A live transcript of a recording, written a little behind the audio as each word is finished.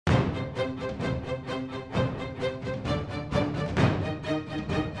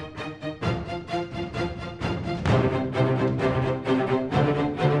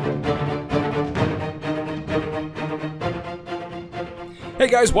Hey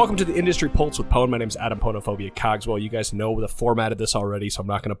guys, welcome to the Industry Pulse with Pwn. My name's Adam Ponophobia Cogswell. You guys know the format of this already, so I'm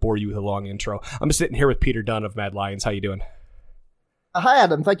not going to bore you with a long intro. I'm sitting here with Peter Dunn of Mad Lions. How you doing? Hi,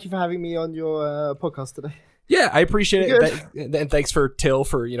 Adam. Thank you for having me on your podcast today. Yeah, I appreciate it. And thanks for Till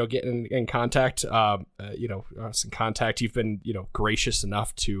for, getting in contact. Us in contact. You've been, gracious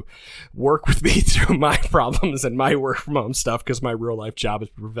enough to work with me through my problems and my work from home stuff because my real life job is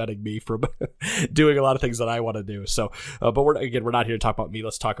preventing me from doing a lot of things that I want to do. So, but we're not here to talk about me.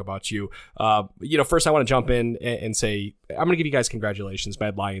 Let's talk about you. First I want to jump in and say, I'm going to give you guys congratulations,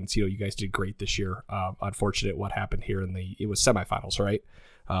 Mad Lions. You guys did great this year. Unfortunate what happened here it was semifinals, right?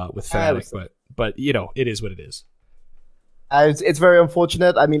 With Fnatic, but it is what it is. It's very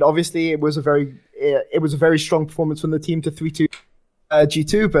unfortunate. I mean, obviously, it was a very strong performance from the team to 3-2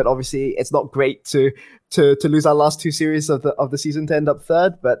 G2, but obviously, it's not great to lose our last two series of the season to end up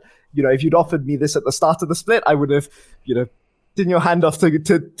third. But if you'd offered me this at the start of the split, I would have taken your hand off to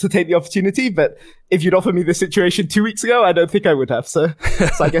take the opportunity. But if you'd offered me this situation 2 weeks ago, I don't think I would have. So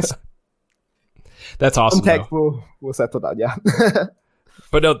I guess that's awesome. Tech will settle down. Yeah.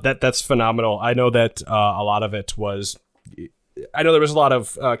 But no, that's phenomenal. I know that a lot of it was. I know there was a lot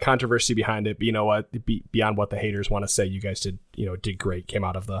of controversy behind it, but you know what? Beyond what the haters want to say, you guys did great. Came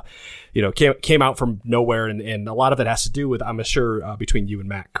out of came out from nowhere, and a lot of it has to do with, I'm sure, between you and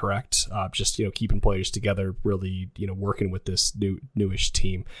Matt, correct? Just keeping players together, really working with this newish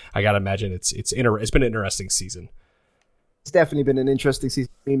team. I gotta imagine it's been an interesting season. It's definitely been an interesting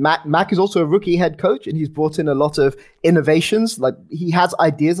season. I mean, Mac is also a rookie head coach, and he's brought in a lot of innovations. Like, he has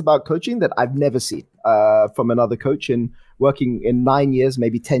ideas about coaching that I've never seen from another coach in working in 9 years,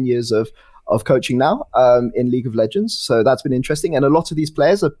 maybe 10 years of coaching now in League of Legends. So that's been interesting. And a lot of these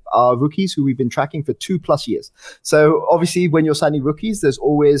players are rookies who we've been tracking for 2+ years. So obviously, when you're signing rookies, there's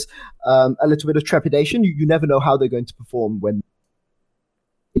always a little bit of trepidation. You never know how they're going to perform when.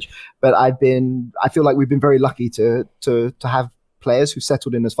 But I feel like we've been very lucky to have players who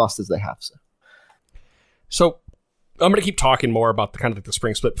settled in as fast as they have. So I'm going to keep talking more about the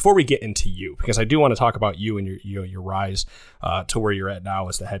spring split before we get into you, because I do want to talk about you and your rise to where you're at now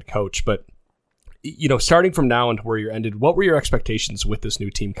as the head coach. But starting from now and where you're ended, what were your expectations with this new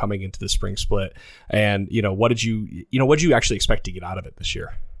team coming into the spring split? And what did you actually expect to get out of it this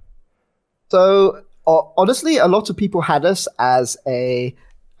year? So honestly, a lot of people had us as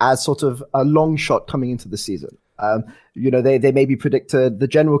sort of a long shot coming into the season. They maybe predicted, the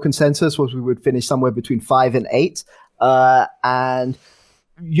general consensus was we would finish somewhere between 5 and 8. And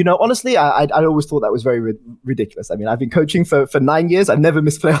honestly, I always thought that was very ridiculous. I mean, I've been coaching for 9 years. I've never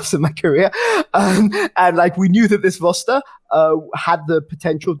missed playoffs in my career. And we knew that this roster had the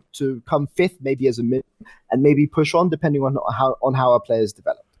potential to come 5th, maybe as a mid, and maybe push on depending on how our players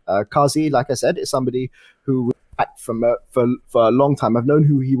developed. Kazi, like I said, is somebody who for a long time. I've known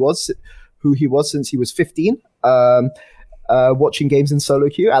who he was since he was 15, watching games in solo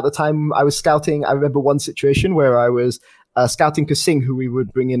queue. At the time I was scouting, I remember one situation where I was scouting Kasing, who we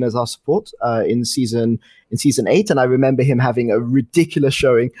would bring in as our support in season 8, and I remember him having a ridiculous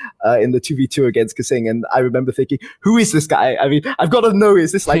showing in the 2v2 against Kasing, and I remember thinking, who is this guy? I mean, I've got to know,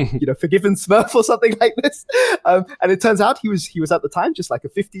 is this like Forgiven Smurf or something like this? And it turns out he was at the time just like a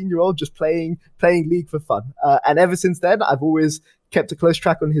 15-year-old just playing League for fun, and ever since then I've always kept a close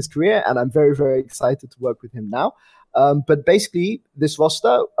track on his career, and I'm very, very excited to work with him now. But basically, this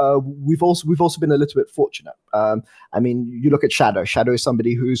roster, we've also been a little bit fortunate. I mean, you look at Shadow. Shadow is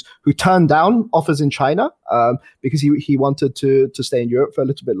somebody who turned down offers in China because he wanted to stay in Europe for a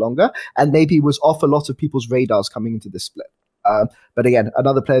little bit longer, and maybe was off a lot of people's radars coming into this split. But again,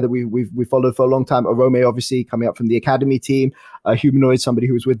 another player that we followed for a long time, Arome, obviously coming up from the academy team, Humanoid, somebody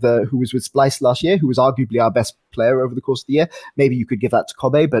who was with Splice last year, who was arguably our best player over the course of the year. Maybe you could give that to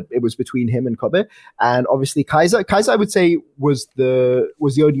Kobe, but it was between him and Kobe. And obviously Kaiser, I would say was the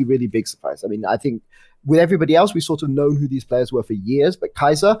only really big surprise. I mean, I think with everybody else, we sort of known who these players were for years, but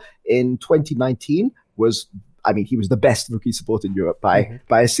Kaiser in 2019 he was the best rookie support in Europe by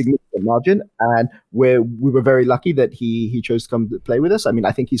a significant margin, and we were very lucky that he chose to come to play with us. I mean,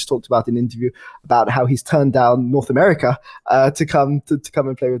 I think he's talked about in an interview about how he's turned down North America to come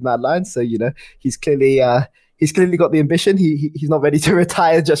and play with Mad Lions. So he's clearly got the ambition. He's not ready to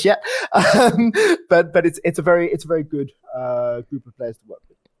retire just yet, but it's a very good group of players to work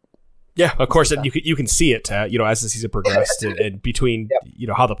with. Yeah, of course, and you can see it, as the season progressed, and between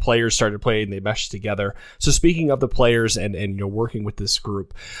how the players started playing, they meshed together. So speaking of the players and working with this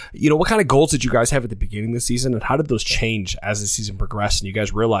group, what kind of goals did you guys have at the beginning of the season, and how did those change as the season progressed? And you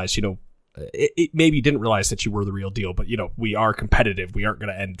guys realized, it maybe you didn't realize that you were the real deal, but we are competitive. We aren't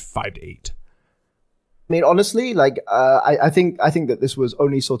going to end 5-8. I mean, honestly, like I think that this was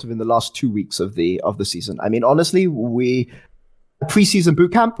only sort of in the last 2 weeks of the season. I mean, honestly, we preseason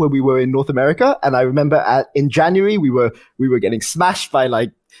boot camp where we were in North America, and I remember in January we were getting smashed by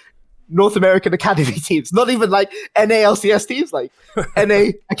like North American Academy teams, not even like NALCS teams, like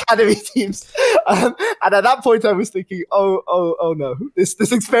NA Academy teams. And at that point, I was thinking, oh no, this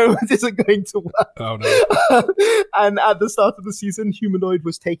experiment isn't going to work. Oh no! And at the start of the season, Humanoid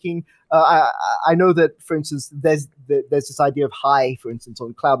was taking. I know that, for instance, there's this idea of High, for instance,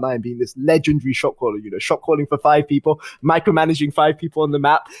 on Cloud9 being this legendary shot caller. You know, shot calling for 5 people, micromanaging 5 people on the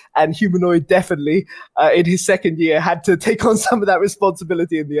map, and Humanoid definitely in his second year had to take on some of that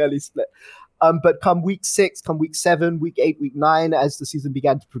responsibility in the early split. But come week 6, come week 7, week 8, week 9, as the season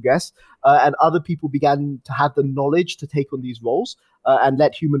began to progress, and other people began to have the knowledge to take on these roles and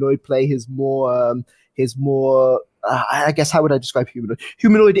let Humanoid play his more. I guess, how would I describe Humanoid?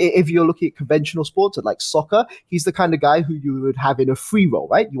 Humanoid, if you're looking at conventional sports like soccer, he's the kind of guy who you would have in a free role,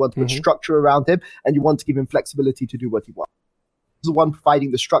 right? You want to put structure around him, and you want to give him flexibility to do what he wants. He was the one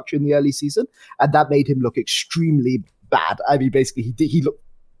providing the structure in the early season, and that made him look extremely bad. I mean, basically, he looked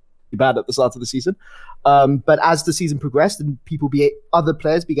bad at the start of the season. But as the season progressed and other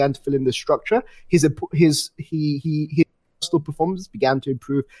players began to fill in the structure, his performance began to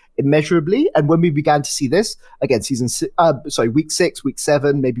improve immeasurably. And when we began to see this again, week 6, week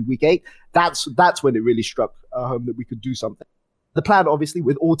 7, maybe week 8, that's when it really struck home that we could do something. The plan, obviously,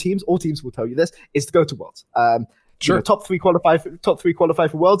 with all teams will tell you this, is to go to Worlds. Sure. You know, top three qualify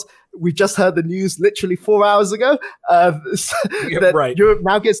for Worlds. We just heard the news literally 4 hours ago that right. Europe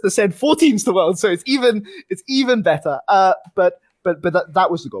now gets to send 4 teams to Worlds, so it's even better. But that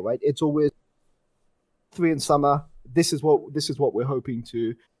was the goal, right? It's always 3 in summer. This is what we're hoping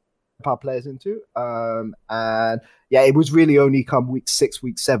to put our players into. And yeah, it was really only come week 6,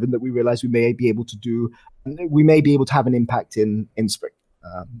 week 7 that we realized we may be able to have an impact in spring.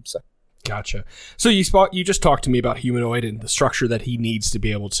 Gotcha. So you just talked to me about Humanoid and the structure that he needs to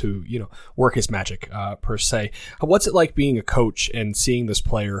be able to, work his magic, per se. What's it like being a coach and seeing this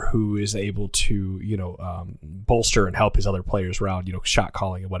player who is able to, bolster and help his other players around, shot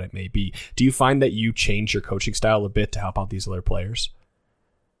calling and what it may be? Do you find that you change your coaching style a bit to help out these other players?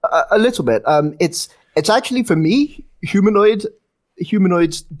 A little bit. It's actually, for me, Humanoid's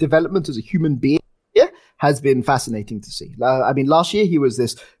development as a human being has been fascinating to see. I mean, last year he was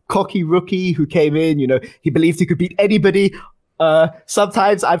this cocky rookie who came in, he believed he could beat anybody.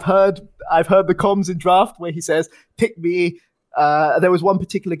 Sometimes I've heard the comms in draft where he says, pick me. There was one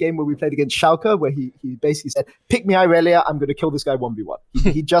particular game where we played against Schalke where he basically said, pick me Irelia, I'm going to kill this guy 1v1.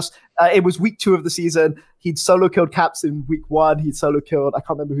 He just, it was week 2 of the season. He'd solo killed Caps in week 1. He'd solo killed, I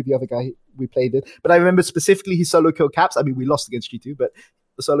can't remember who the other guy we played in, but I remember specifically he solo killed Caps. I mean, we lost against G2, but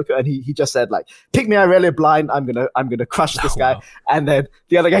the solo kill, and he just said, like, pick me Irelia blind, I'm gonna crush this guy. Wow. And then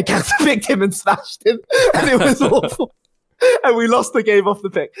the other guy counter-picked him and smashed him, and it was awful. And we lost the game off the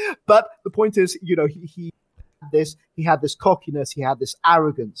pick. But the point is, he had this cockiness, he had this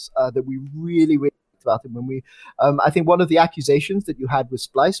arrogance that we really liked about him. When we, I think one of the accusations that you had with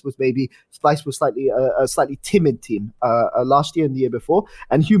Splyce was maybe Splyce was a slightly timid team last year and the year before,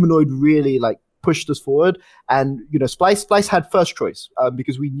 and Humanoid really pushed us forward. And Splyce had first choice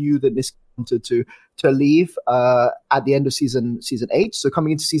because we knew that Nisk wanted to leave at the end of season 8. So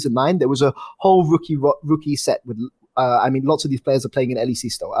coming into season 9, there was a whole rookie set with lots of these players are playing in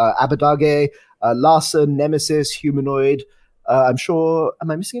LEC still. Abadage, Larson, Nemesis, Humanoid. I'm sure, am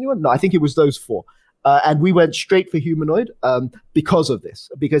I missing anyone? No, I think it was those 4. And we went straight for Humanoid because of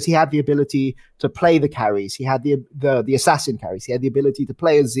this, because he had the ability to play the carries. He had the assassin carries. He had the ability to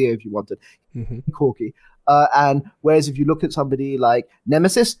play as Zia if you wanted, Corki. And whereas if you look at somebody like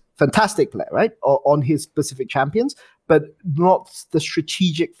Nemesis, fantastic player, right, on his specific champions, but not the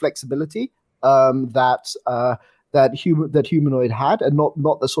strategic flexibility that Humanoid had, and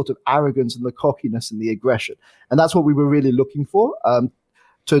not the sort of arrogance and the cockiness and the aggression. And that's what we were really looking for.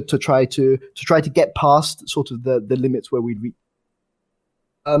 To try to get past sort of the limits where we'd reach.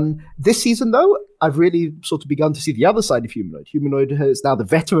 This season, though, I've really sort of begun to see the other side of Humanoid. Humanoid is now the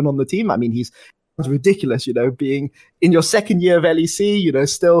veteran on the team. I mean, he's ridiculous, being in your second year of LEC,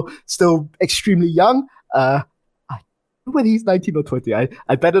 still extremely young. I don't know whether he's 19 or 20.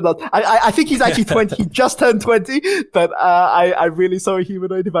 I better not. I think he's actually 20. He just turned 20. But I'm really sorry,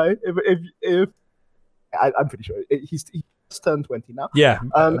 Humanoid, if I'm pretty sure he's turned 20 now. Yeah,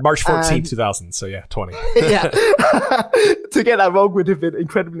 March 14th, 2000. So yeah, 20. Yeah. To get that wrong would have been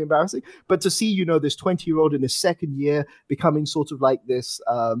incredibly embarrassing. But to see, this 20-year-old in his second year becoming sort of like this,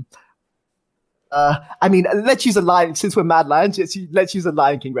 I mean, let's use a lion since we're Mad Lions. Let's use a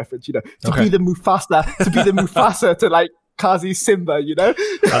Lion King reference. You know, to be the Mufasa to like Kazi's Simba. You know,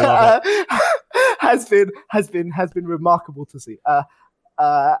 has been remarkable to see.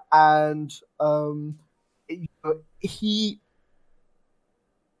 And you know, he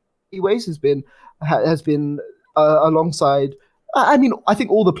ways has been alongside. I mean, I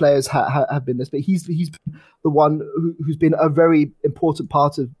think all the players have been this, but he's been the one who's been a very important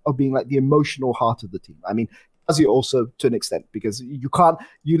part of being like the emotional heart of the team. I mean, Kazi also to an extent, because you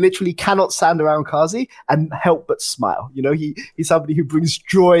literally cannot stand around Kazi and help but smile. You know, he's somebody who brings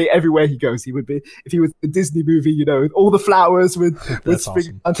joy everywhere he goes. He would be, if he was a Disney movie, you know, with all the flowers with spring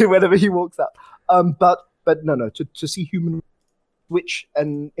awesome. Until whenever he walks up. But no, to see Human switch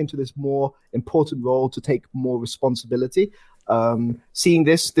and into this more important role, to take more responsibility. Seeing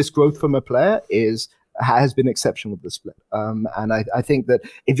this growth from a player has been exceptional with the split. And I think that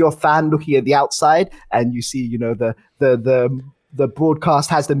if you're a fan looking at the outside and you see, you know, the broadcast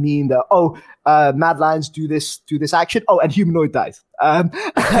has the meme that, Mad Lions do this action. Oh, and Humanoid dies.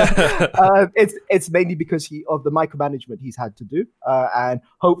 It's mainly because of the micromanagement he's had to do. And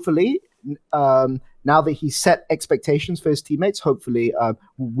hopefully, now that he's set expectations for his teammates, hopefully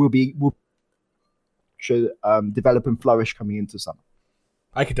will develop and flourish coming into summer.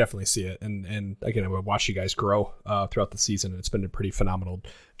 I could definitely see it, and again, I would watch you guys grow throughout the season, and it's been a pretty phenomenal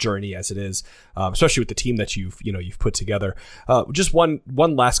journey as it is, especially with the team that you've put together. Just one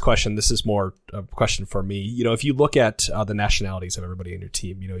last question. This is more a question for me. You know, if you look at the nationalities of everybody in your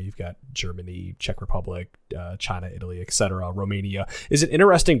team, you know, you've got Germany, Czech Republic, China, Italy, etc., Romania. Is it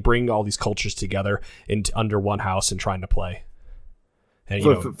interesting bringing all these cultures together under one house and trying to play?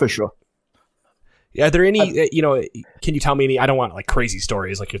 And, for sure. Are there any, you know, can you tell me any, I don't want like crazy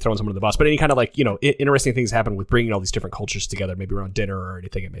stories, like you're throwing someone to the bus, but any kind of like, you know, interesting things happen with bringing all these different cultures together, maybe around dinner or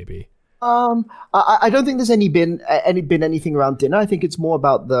anything it may be? I don't think there's been anything around dinner. I think it's more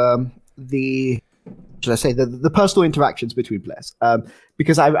about the personal interactions between players.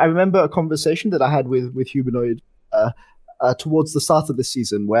 Because I remember a conversation that I had with Humanoid towards the start of the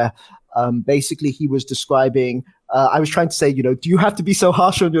season where basically he was describing, I was trying to say, you know, do you have to be so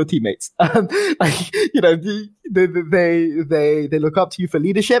harsh on your teammates? Like, you know, they look up to you for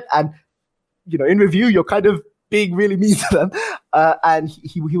leadership, and, you know, in review, you're kind of being really mean to them. And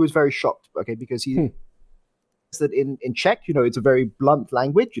he was very shocked, okay, because he that in Czech, you know, it's a very blunt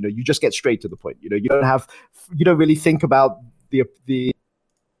language. You know, you just get straight to the point. You know, you don't really think about the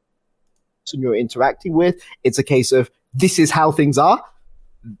person you're interacting with. It's a case of, this is how things are.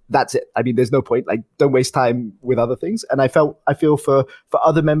 That's it. I mean, there's no point. Like, don't waste time with other things. And I feel for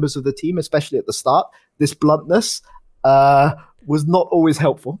other members of the team, especially at the start, this bluntness was not always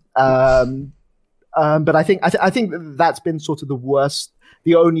helpful. But I think that's been sort of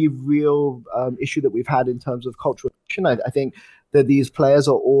the only real issue that we've had in terms of cultural action. I think that these players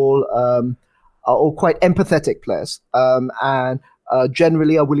are all quite empathetic players, and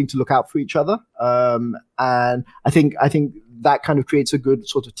generally are willing to look out for each other. And I think that kind of creates a good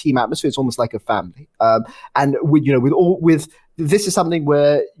sort of team atmosphere. It's almost like a family. And with this is something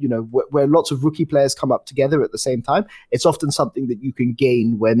where, you know, where lots of rookie players come up together at the same time. It's often something that you can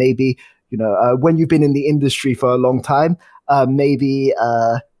gain where maybe, you know, when you've been in the industry for a long time, maybe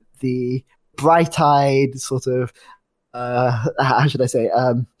the bright-eyed sort of, how should I say,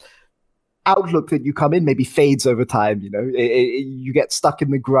 outlook that you come in maybe fades over time. You know, you get stuck in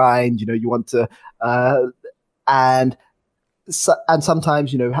the grind. You know, you want to, and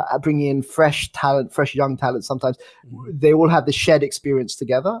sometimes, you know, bringing in fresh young talent. Sometimes they all have the shared experience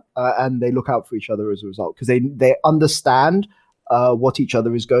together, and they look out for each other as a result, because they understand what each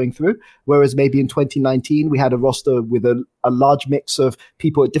other is going through. Whereas maybe in 2019, we had a roster with a large mix of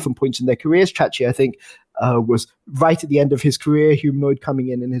people at different points in their careers. Chachi, I think, was right at the end of his career. Humanoid coming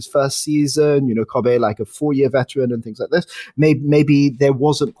in his first season. You know, Kobe, like a 4-year veteran and things like this. Maybe there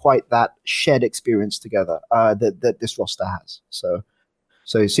wasn't quite that shared experience together that this roster has. So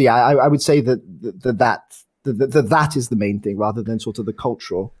yeah, I would say that is the main thing, rather than sort of the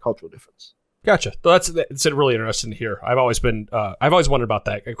cultural difference. Gotcha. It's really interesting to hear. I've always wondered about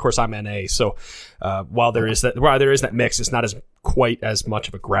that. Of course, I'm NA, so while there is that mix, it's not quite as much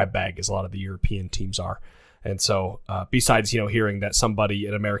of a grab bag as a lot of the European teams are. And so, besides, you know, hearing that somebody,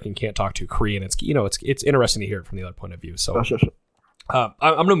 an American, can't talk to Korean, it's interesting to hear it from the other point of view. So. Sure. I'm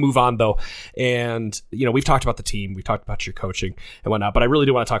going to move on, though, and, you know, we've talked about the team, we've talked about your coaching and whatnot, but I really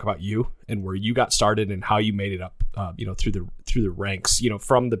do want to talk about you and where you got started and how you made it up, you know, through the ranks, you know,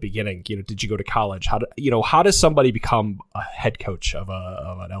 from the beginning. You know, did you go to college? How does somebody become a head coach of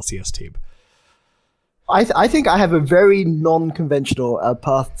an LCS team? I think I have a very non-conventional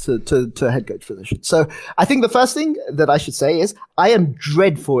path to head coach position. So I think the first thing that I should say is I am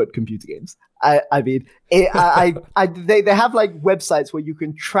dreadful at computer games. I mean, they have like websites where you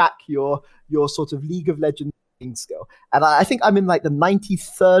can track your sort of League of Legends skill, and I think I'm in like the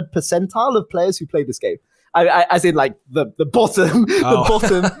 93rd percentile of players who play this game. As in like the bottom, the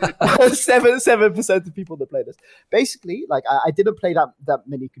bottom 7% of people that play this. Basically, like I didn't play that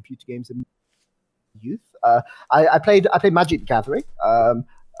many computer games in youth. I played Magic the Gathering.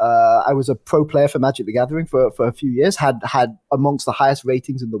 I was a pro player for Magic the Gathering for a few years. Had amongst the highest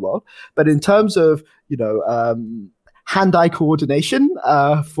ratings in the world. But in terms of hand-eye coordination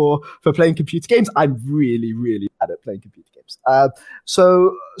for playing computer games, I'm really, really bad at playing computer games.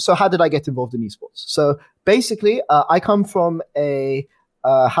 So how did I get involved in esports? So basically, I come from a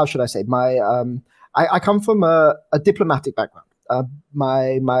how should I say? I come from a diplomatic background.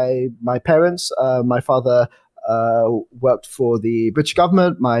 My parents, my father worked for the British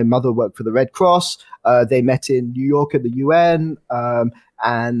government. My mother worked for the Red Cross. They met in New York at the UN,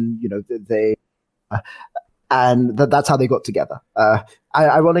 and that's how they got together.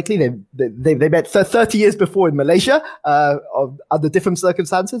 Ironically, they met 30 years before in Malaysia, under different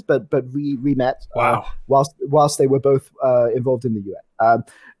circumstances, but we met. Wow. Whilst they were both involved in the UN.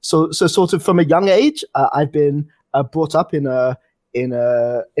 So sort of from a young age, I've been brought up in a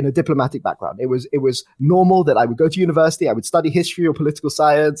diplomatic background. It was normal that I would go to university, I would study history or political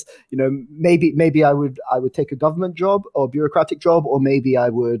science. Maybe I would take a government job or bureaucratic job, or maybe I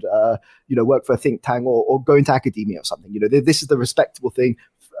would work for a think tank or go into academia or something. This is the respectable thing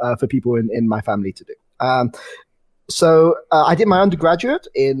for people in my family to do. So I did my undergraduate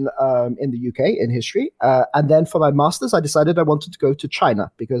in the UK in history, and then for my master's, I decided I wanted to go to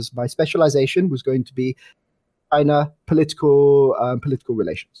China because my specialization was going to be China political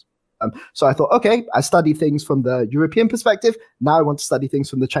relations. So I thought, okay, I studied things from the European perspective. Now I want to study things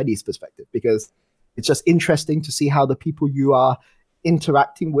from the Chinese perspective because it's just interesting to see how the people you are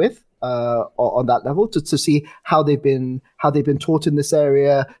interacting with on that level, to see how they've been taught in this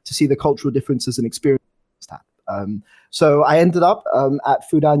area, to see the cultural differences and experiences. So I ended up at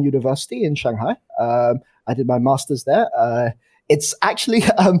Fudan University in Shanghai. I did my master's there. It's actually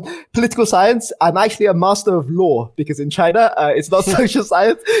political science. I'm actually a master of law because in China, it's not social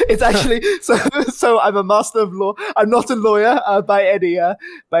science. It's actually so I'm a master of law. I'm not a lawyer by any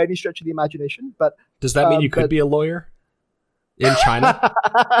stretch of the imagination. But does that mean you could be a lawyer in China?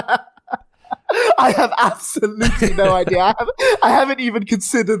 I have absolutely no idea. I haven't even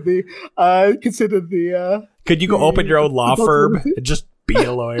considered the. Could you go open your own law firm and just be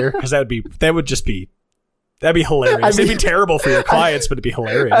a lawyer? Because that'd be hilarious. It'd be terrible for your clients, but it'd be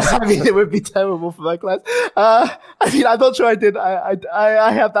hilarious. I mean, it would be terrible for my clients. I'm not sure I did.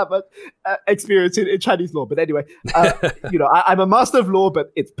 I have that much experience in Chinese law, but anyway, I'm a master of law,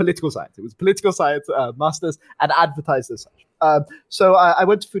 but it's political science. It was political science masters and advertised as such. So I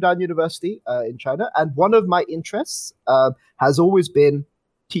went to Fudan University in China, and one of my interests has always been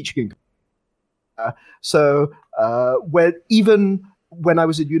teaching. When I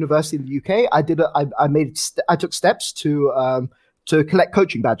was at university in the UK, I took steps to collect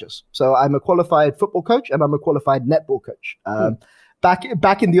coaching badges. So I'm a qualified football coach and I'm a qualified netball coach. Back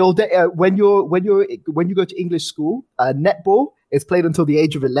in the old day, when you go to English school, netball is played until the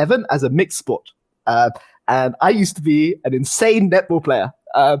age of 11 as a mixed sport. And I used to be an insane netball player.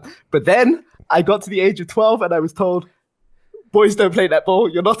 But then I got to the age of 12 and I was told, boys don't play netball.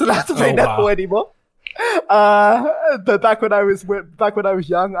 You're not allowed to play netball anymore. But back when I was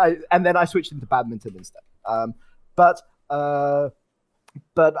young, I switched into badminton instead. But I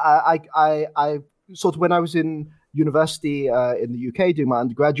sort of, when I was in university in the UK doing my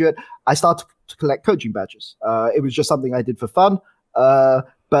undergraduate, I started to collect coaching badges. It was just something I did for fun. But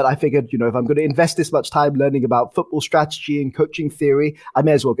I figured, if I'm going to invest this much time learning about football strategy and coaching theory, I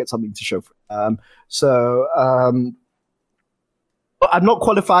may as well get something to show for it. I'm not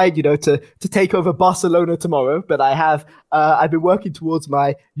qualified, to take over Barcelona tomorrow, but I've been working towards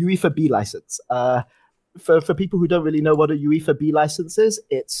my UEFA B license. For people who don't really know what a UEFA B license is,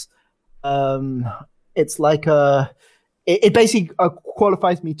 it's like it basically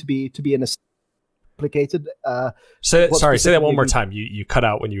qualifies me to be an complicated. Say that one more time. You cut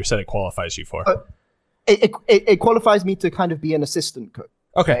out when you said it qualifies you for. It qualifies me to kind of be an assistant coach.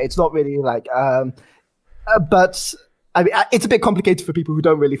 Okay, it's not really like, but. I mean, it's a bit complicated for people who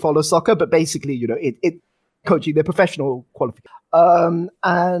don't really follow soccer, but basically, it coaching, they're professional qualification.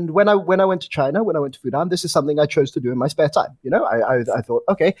 And when I went to China, when I went to Fudan, this is something I chose to do in my spare time. I thought,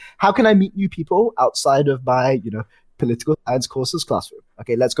 okay, how can I meet new people outside of my, political science courses classroom.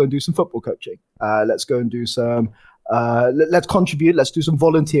 Okay, let's go and do some football coaching. Let's go and do some. Let's contribute. Let's do some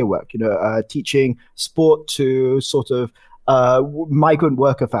volunteer work. Teaching sport to sort of migrant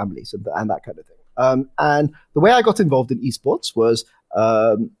worker families and that kind of thing. And the way I got involved in esports was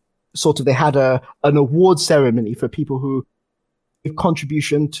sort of they had an award ceremony for people who give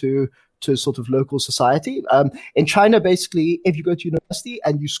contribution to sort of local society. In China, basically, if you go to university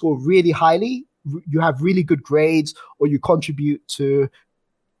and you score really highly, you have really good grades, or you contribute to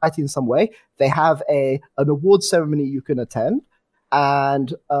society in some way, they have an award ceremony you can attend,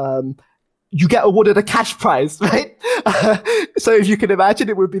 and you get awarded a cash prize, right? So if you can imagine,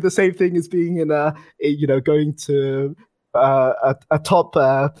 it would be the same thing as being in going to a top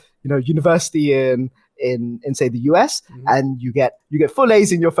university in say the US, and you get full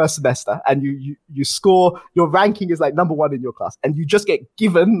A's in your first semester, and you score, your ranking is like number 1 in your class, and you just get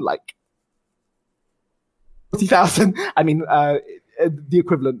given like 40,000. I mean, the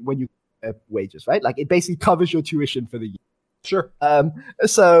equivalent when you wages, right? Like it basically covers your tuition for the year. Sure.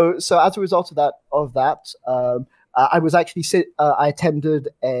 So as a result of that, I was actually I attended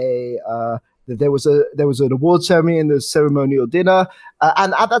there was an award ceremony and there's ceremonial dinner,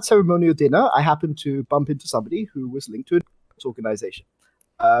 and at that ceremonial dinner, I happened to bump into somebody who was linked to an organization.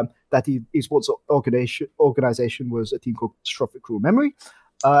 That esports organization was a team called Catastrophic Cruel Memory,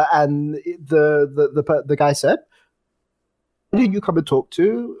 and the guy said, "Why don't you come and talk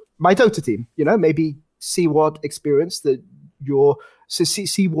to my Dota team? Maybe see what experience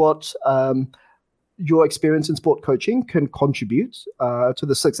see what your experience in sport coaching can contribute to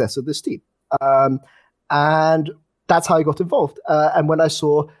the success of this team." And that's how I got involved. And when I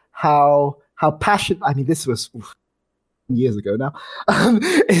saw how passionate, I mean, this was years ago now.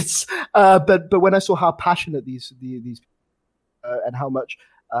 But when I saw how passionate these and how much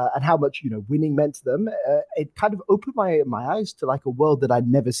winning meant to them, it kind of opened my eyes to like a world that I'd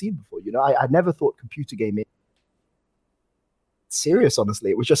never seen before. I never thought computer gaming serious.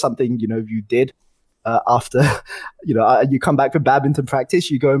 Honestly, it was just something you did. After you come back from badminton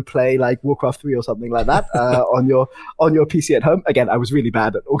practice, you go and play like Warcraft 3 or something like that on your PC at home. Again, I was really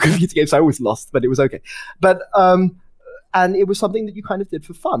bad at all computer games, so I always lost, but it was okay. But and it was something that you kind of did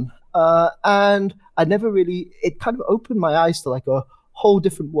for fun, and I never really. It kind of opened my eyes to like a whole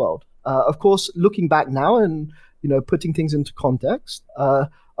different world. Of course, looking back now and putting things into context,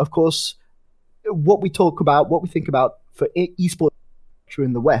 of course, what we think about for esports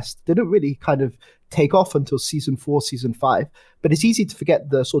in the West didn't really kind of take off until season 4, season 5. But it's easy to forget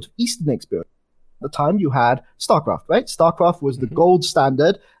the sort of Eastern experience. At the time, you had StarCraft, right? StarCraft was the gold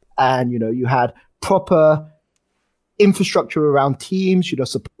standard, and you had proper infrastructure around teams,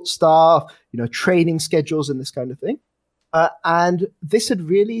 support staff, training schedules, and this kind of thing. And this had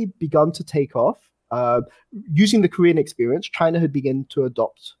really begun to take off. Using the Korean experience, China had begun to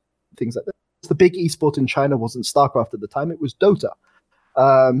adopt things like this. The big esport in China wasn't StarCraft at the time; it was Dota.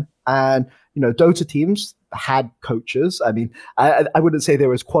 And Dota teams had coaches. I mean, I wouldn't say they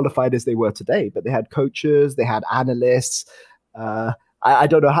were as qualified as they were today, but they had coaches, they had analysts. I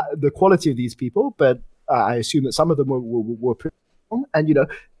don't know the quality of these people, but I assume that some of them were pretty strong. And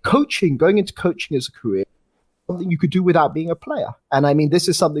going into coaching as a career, something you could do without being a player. And I mean, this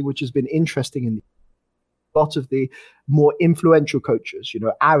is something which has been interesting in a lot of the more influential coaches.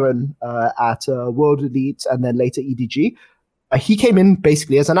 Aaron at World Elite and then later EDG. He came in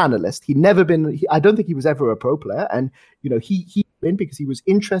basically as an analyst. I don't think he was ever a pro player. And, he came in because he was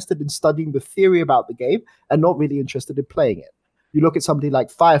interested in studying the theory about the game and not really interested in playing it. You look at somebody like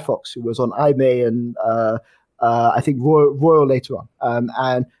Firefox, who was on IME and I think Royal later on.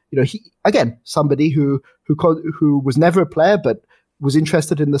 And, he, again, somebody who was never a player, but was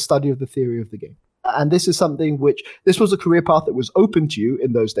interested in the study of the theory of the game. And this is something this was a career path that was open to you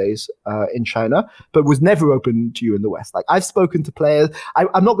in those days in China, but was never open to you in the West. Like I've spoken to players,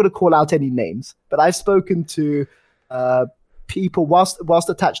 I'm not going to call out any names, but I've spoken to people whilst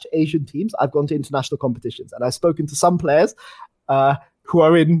attached to Asian teams. I've gone to international competitions, and I've spoken to some players who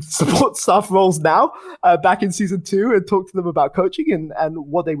are in support staff roles now back in season 2 and talked to them about coaching, and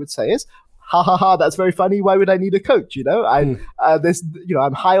what they would say is, ha ha ha, that's very funny. Why would I need a coach? I'm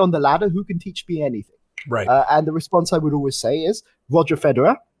high on the ladder. Who can teach me anything? Right. And the response I would always say is Roger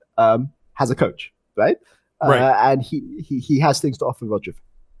Federer has a coach, right? Right. And he has things to offer Roger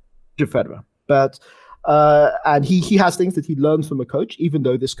Federer, but and he has things that he learns from a coach, even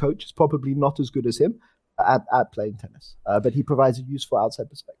though this coach is probably not as good as him at playing tennis. But he provides a useful outside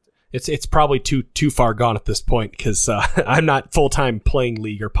perspective. It's probably too far gone at this point because I'm not full-time playing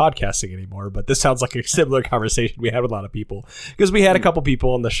League or podcasting anymore, but this sounds like a similar conversation we had with a lot of people because we had a couple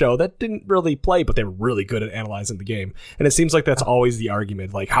people on the show that didn't really play, but they were really good at analyzing the game. And it seems like that's always the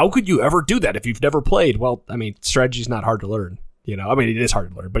argument. Like, how could you ever do that if you've never played? Well, I mean, strategy's not hard to learn. You know, I mean, it is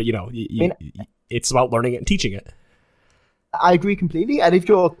hard to learn, but, you know, it's about learning it and teaching it. I agree completely. And if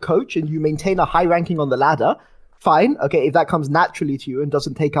you're a coach and you maintain a high ranking on the ladder, fine. Okay, if that comes naturally to you and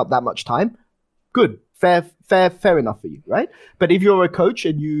doesn't take up that much time, good. Fair enough for you, right? But if you're a coach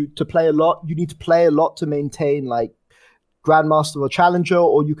and you need to play a lot to maintain like Grandmaster or Challenger,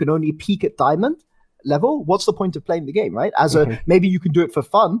 or you can only peak at Diamond level, what's the point of playing the game, right? Maybe you can do it for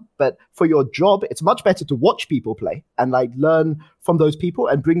fun, but for your job, it's much better to watch people play and like learn from those people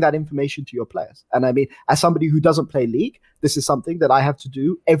and bring that information to your players. And I mean, as somebody who doesn't play League, this is something that I have to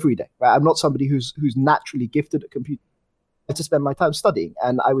do every day, right? I'm not somebody who's naturally gifted at computer. I have to spend my time studying.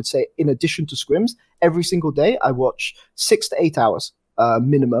 And I would say, in addition to scrims, every single day I watch 6 to 8 hours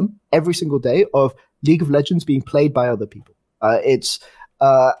minimum every single day of League of Legends being played by other people.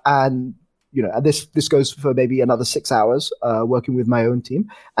 And you know, and this goes for maybe another 6 hours working with my own team.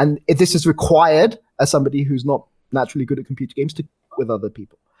 And if this is required as somebody who's not naturally good at computer games to work with other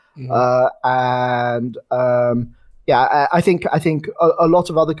people. I think a lot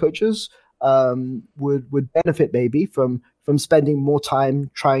of other coaches would benefit maybe from spending more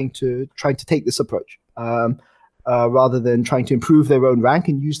time trying to take this approach rather than trying to improve their own rank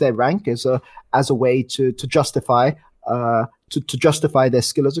and use their rank as a way to justify to justify their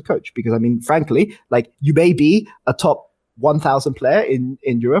skill as a coach. Because I mean, frankly, like, you may be a top 1,000 player in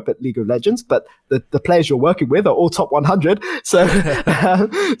Europe at League of Legends, but the players you're working with are all top 100. So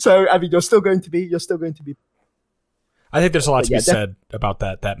I mean, you're still going to be. I think there's a lot to be said about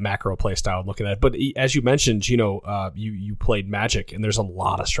that macro play style. Looking at it, but as you mentioned, you know, you played Magic, and there's a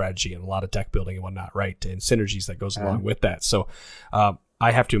lot of strategy and a lot of deck building and whatnot, right? And synergies that goes along with that. So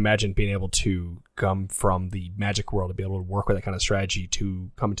I have to imagine being able to come from the Magic world to be able to work with that kind of strategy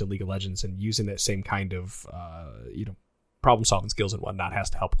to come into League of Legends and using that same kind of problem solving skills and whatnot has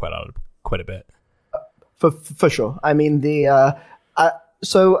to help quite a bit. For sure. I mean,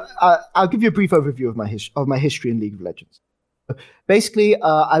 So I'll give you a brief overview of my history in League of Legends. Basically,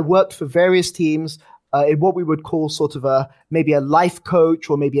 I worked for various teams in what we would call sort of maybe a life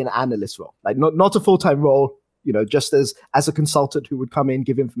coach or maybe an analyst role, like not a full-time role. You know, just as a consultant who would come in,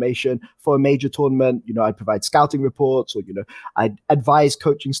 give information for a major tournament. You know, I'd provide scouting reports, or, you know, I'd advise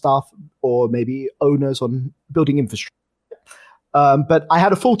coaching staff or maybe owners on building infrastructure. But I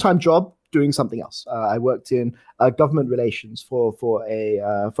had a full-time job doing something else. I worked in government relations for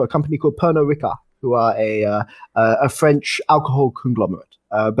a company called Pernod Ricard, who are a French alcohol conglomerate.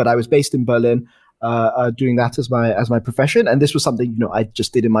 But I was based in Berlin, doing that as my profession, and this was something, you know, I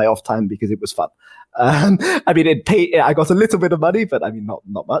just did in my off time because it was fun. I mean, it paid. I got a little bit of money, but I mean,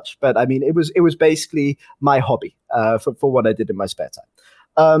 not much. But I mean, it was basically my hobby for what I did in my spare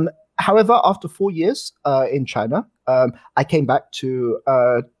time. However, after 4 years in China, I came back to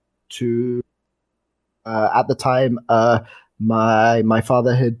at the time, my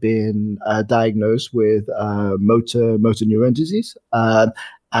father had been diagnosed with motor neuron disease,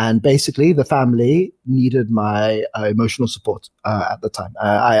 and basically the family needed my emotional support at the time.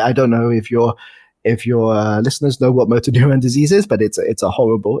 I don't know if your listeners know what motor neuron disease is, but it's a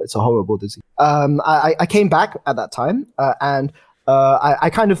horrible disease. I came back at that time, and I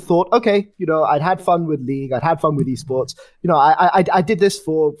kind of thought, okay, you know, I'd had fun with League, I'd had fun with esports. You know, I did this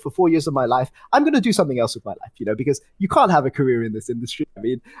for 4 years of my life. I'm going to do something else with my life, you know, because you can't have a career in this industry. I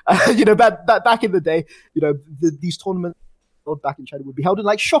mean, you know, back in the day, you know, these tournaments back in China would be held in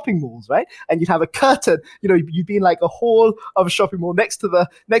like shopping malls, right? And you'd have a curtain, you know, you'd be in like a hall of a shopping mall next to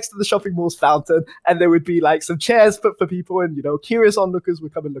the shopping mall's fountain, and there would be like some chairs for people, and, you know, curious onlookers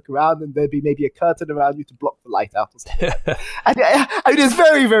would come and look around, and there'd be maybe a curtain around you to block the light out or something. And I mean, it's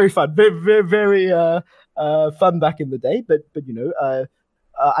very, very fun, very fun back in the day. But you know,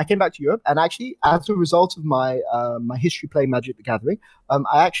 I came back to Europe, and actually, as a result of my history playing Magic the Gathering,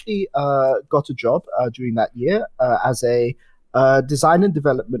 I actually got a job during that year as a design and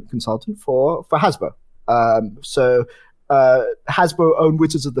development consultant for Hasbro. So Hasbro own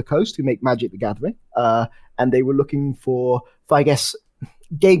Wizards of the Coast, who make Magic the Gathering, and they were looking for I guess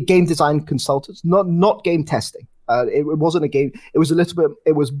game design consultants, not game testing. It wasn't a game. It was a little bit.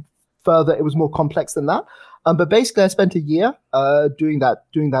 It was further. It was more complex than that. But basically, I spent a year doing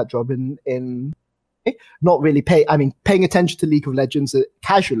that job in not really paying attention to League of Legends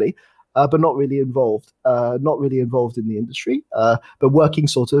casually, but not really involved in the industry, but working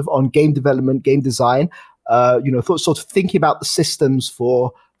sort of on game development, game design, you know, sort of thinking about the systems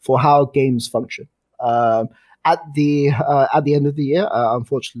for for how games function. At the end of the year,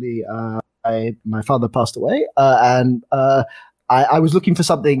 unfortunately, my father passed away, and I was looking for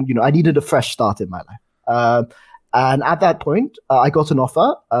something. I needed a fresh start in my life. And at that point, I got an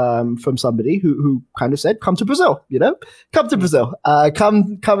offer from somebody who kind of said, "Come to Brazil, come to Brazil,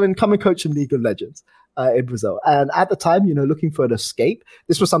 come and coach in League of Legends in Brazil." And at the time, looking for an escape,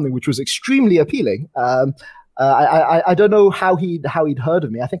 this was something which was extremely appealing. I don't know how he'd heard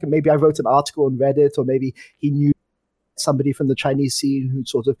of me. I think maybe I wrote an article on Reddit, or maybe he knew somebody from the Chinese scene who'd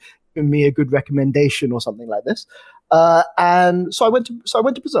sort of given me a good recommendation or something like this. And so I went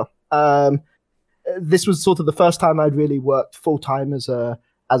to Brazil. This was sort of the first time I'd really worked full time as a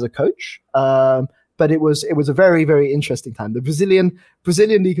coach. But it was a very, very interesting time. The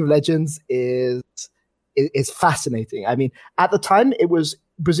Brazilian League of Legends is fascinating. I mean, at the time, it was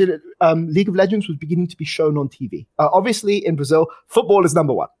League of Legends was beginning to be shown on TV. Obviously, in Brazil, football is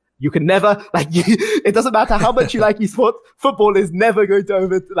number one. You can never it doesn't matter how much you like esports. Football is never going to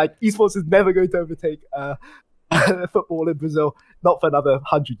esports is never going to overtake football in Brazil, not for another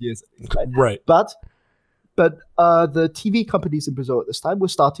 100 years at least, right? But the TV companies in Brazil at this time were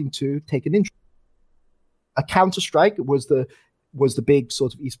starting to take an interest. Counter-Strike was the big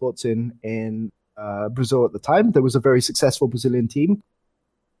sort of esports in Brazil at the time. There was a very successful Brazilian team.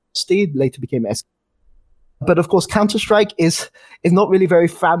 Steve later became SK. But of course, Counter-Strike is not really very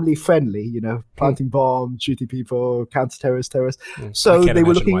family friendly. Planting bombs, shooting people, counter-terrorists. So they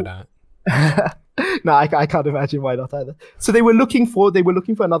were looking. Why not? No, I can't imagine why not either. So they were looking for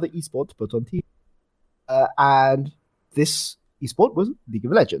another esport to put on TV, and this esport was League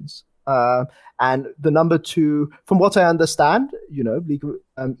of Legends. And the number two, from what I understand, League of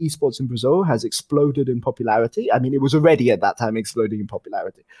esports in Brazil has exploded in popularity. I mean, it was already at that time exploding in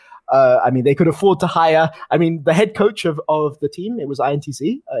popularity. They could afford to hire. The head coach of the team, it was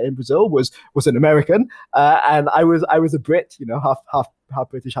INTZ in Brazil, was an American, and I was a Brit, half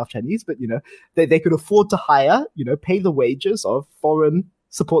British, half Chinese. But they could afford to hire, pay the wages of foreign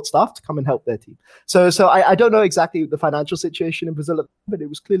support staff to come and help their team. So I don't know exactly the financial situation in Brazil, but it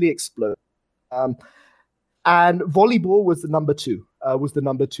was clearly exploding. And volleyball was the number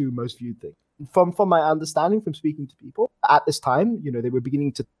two most viewed thing. From my understanding, from speaking to people at this time, they were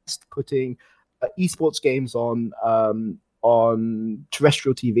beginning to test putting esports games on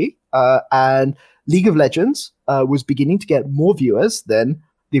terrestrial TV, and League of Legends was beginning to get more viewers than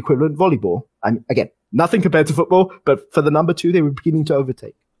the equivalent volleyball. And again, nothing compared to football, but for the number two, they were beginning to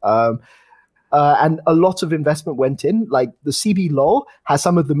overtake. And a lot of investment went in. Like the CBLOL has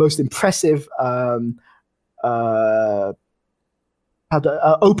some of the most impressive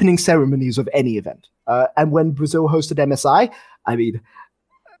opening ceremonies of any event. And when Brazil hosted MSI,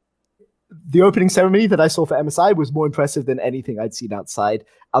 the opening ceremony that I saw for MSI was more impressive than anything I'd seen outside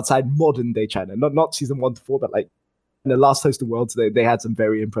modern day China. Not season 1 to 4, but like in the last host of worlds, they had some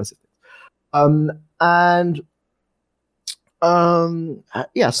very impressive things.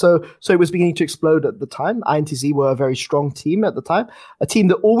 So it was beginning to explode at the time. INTZ were a very strong team at the time, a team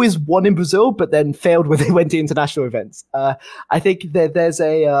that always won in Brazil, but then failed when they went to international events. I think there's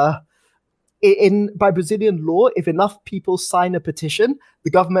by Brazilian law, if enough people sign a petition, the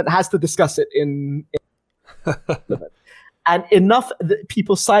government has to discuss it in and enough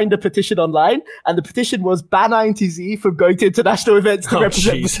people signed a petition online, and the petition was ban INTZ from going to international events to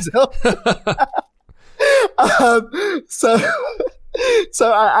represent Brazil. So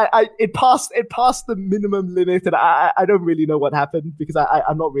it passed the minimum limit, and I don't really know what happened because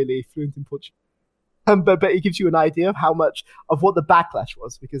I'm not really fluent in Portuguese. But it gives you an idea of how much of what the backlash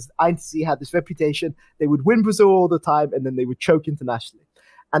was, because INTZ had this reputation. They would win Brazil all the time, and then they would choke internationally.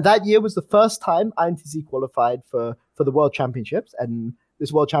 And that year was the first time INTZ qualified for the World Championships, and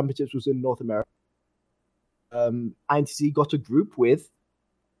this World Championships was in North America. INTZ got a group with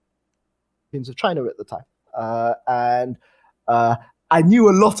Champions of China at the time. And I knew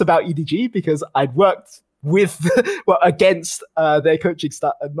a lot about EDG because I'd worked against their coaching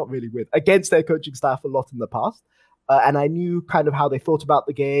staff, against their coaching staff a lot in the past. And I knew kind of how they thought about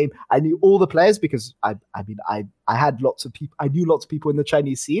the game. I knew all the players because I had lots of people. I knew lots of people in the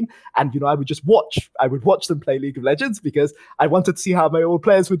Chinese scene, and I would just watch. I would watch them play League of Legends because I wanted to see how my old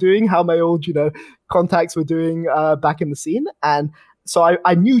players were doing, how my old contacts were doing back in the scene. And so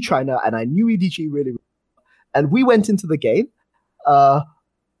I knew China and I knew EDG really well. And we went into the game,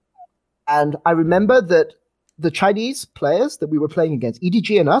 and I remember that the Chinese players that we were playing against,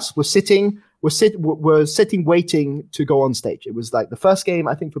 EDG and us, were sitting waiting to go on stage. It was like the first game,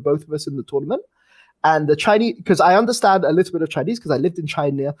 I think, for both of us in the tournament. And the Chinese, because I understand a little bit of Chinese because I lived in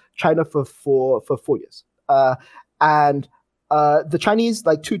China for 4 years. And the Chinese,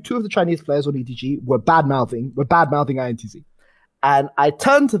 like two of the Chinese players on EDG were bad mouthing INTZ. And I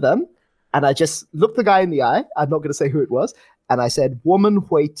turned to them and I just looked the guy in the eye. I'm not going to say who it was. And I said, woman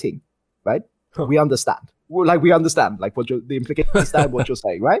Hui Ting, right? Huh. We understand. We understand, like the implications, understand what you're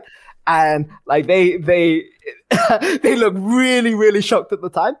saying, right? And like they they look really, really shocked at the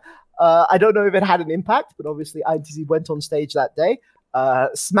time. I don't know if it had an impact, but obviously INTZ went on stage that day,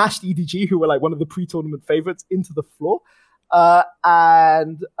 smashed EDG, who were like one of the pre-tournament favorites, into the floor.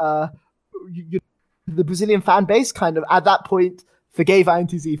 And the Brazilian fan base kind of at that point forgave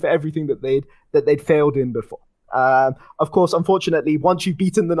INTZ for everything that they'd failed in before. Of course, unfortunately, once you've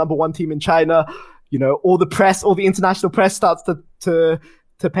beaten the number one team in China, all the international press starts to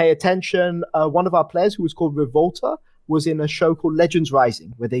pay attention. One of our players, who was called Revolta, was in a show called Legends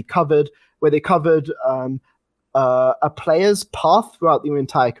Rising, where they covered a player's path throughout their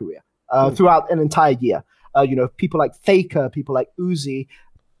entire career, throughout an entire year. People like Faker, people like Uzi,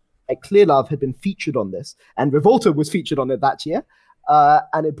 like Clearlove had been featured on this, and Revolta was featured on it that year.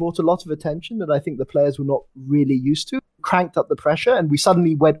 And it brought a lot of attention that I think the players were not really used to. Cranked up the pressure, and we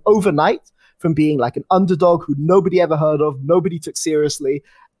suddenly went overnight from being like an underdog who nobody ever heard of, nobody took seriously.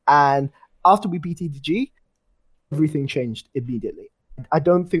 And after we beat EDG, everything changed immediately. I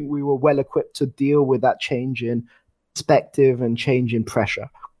don't think we were well equipped to deal with that change in perspective and change in pressure.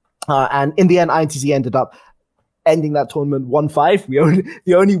 And in the end, INTZ ended up ending that tournament 1-5.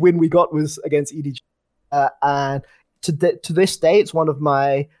 The only win we got was against EDG. And to this day, it's one of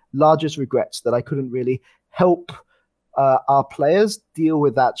my largest regrets that I couldn't really help our players deal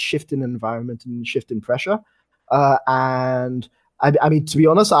with that shift in environment and shift in pressure. And I mean, to be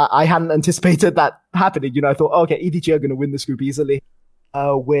honest, I hadn't anticipated that happening. I thought, okay, EDG are going to win this group easily.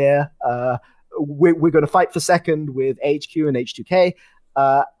 We're going to fight for second with HQ and H2K.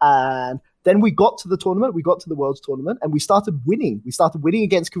 And then we got to the tournament, we got to the Worlds tournament, and we started winning. We started winning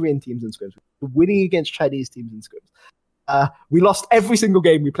against Korean teams in scrims, winning against Chinese teams in scrims. We lost every single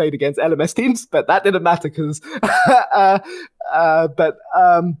game we played against LMS teams, but that didn't matter because.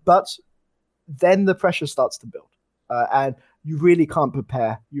 But then the pressure starts to build, and you really can't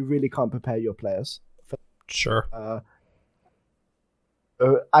prepare. You really can't prepare your players. Sure.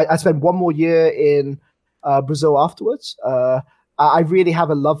 I spent one more year in Brazil afterwards. I really have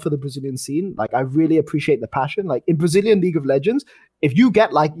a love for the Brazilian scene. Like, I really appreciate the passion. Like, in Brazilian League of Legends, if you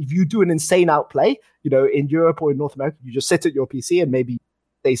do an insane outplay, in Europe or in North America, you just sit at your PC and maybe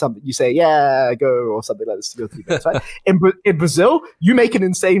say something. You say, yeah, go, or something like this to your teammates, right? In Brazil, you make an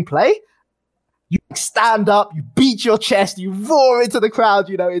insane play, you stand up, you beat your chest, you roar into the crowd.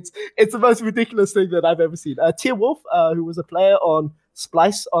 It's the most ridiculous thing that I've ever seen. Tier Wolf, who was a player on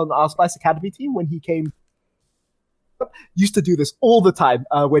Splice, on our Splice Academy team when he came, used to do this all the time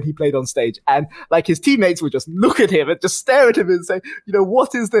when he played on stage, and like his teammates would just look at him and just stare at him and say,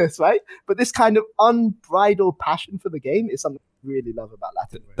 what is this, right? But this kind of unbridled passion for the game is something I really love about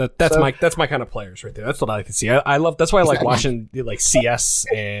Latin. That's my kind of players right there. That's what I can see. I love. That's why I like watching like CS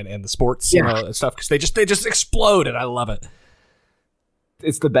and the sports, and stuff, because they just explode, and I love it.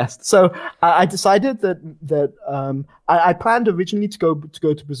 It's the best. So I decided that I planned originally to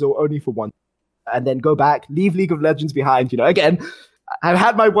go to Brazil only for one, and then go back, leave League of Legends behind. Again, I've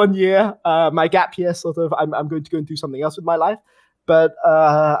had my 1 year, my gap year, sort of. I'm going to go and do something else with my life. But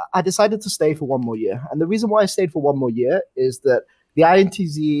I decided to stay for one more year. And the reason why I stayed for one more year is that the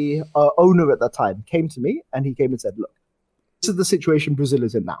INTZ owner at that time came to me, and he came and said, look, this is the situation Brazil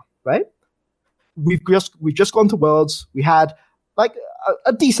is in now, right? We've just gone to Worlds. We had like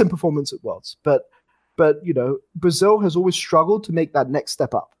a decent performance at Worlds. But Brazil has always struggled to make that next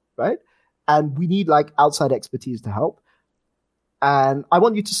step up, right? And we need like outside expertise to help. And I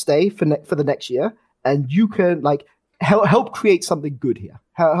want you to stay for the next year, and you can like help create something good here.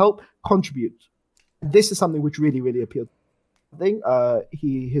 Help contribute. This is something which really, really appealed.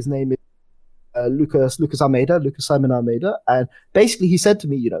 His name is Lucas Simon Almeida, and basically he said to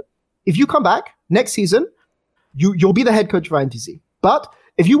me, if you come back next season, you'll be the head coach of INTZ. But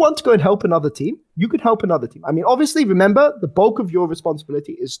if you want to go and help another team, you could help another team. I mean, obviously, remember the bulk of your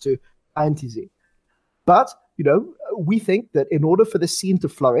responsibility is to INTZ. But, we think that in order for this scene to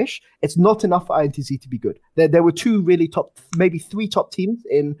flourish, it's not enough for INTZ to be good. There were two really top, maybe three top teams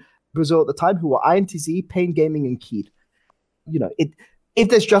in Brazil at the time who were INTZ, Pain Gaming, and Keed. If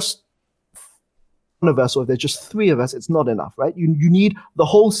there's just one of us, or if there's just three of us, it's not enough, right? You need the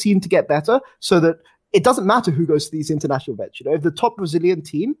whole scene to get better so that it doesn't matter who goes to these international events. If the top Brazilian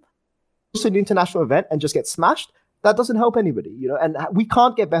team goes to an international event and just gets smashed, that doesn't help anybody, and we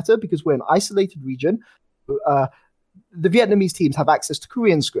can't get better because we're an isolated region. The Vietnamese teams have access to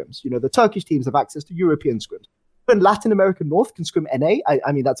Korean scrims. The Turkish teams have access to European scrims. when Latin America North can scrim NA,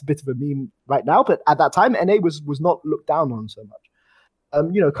 I mean, that's a bit of a meme right now, but at that time, NA was not looked down on so much.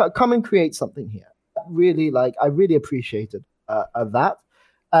 Come and create something here. Really, I really appreciated that.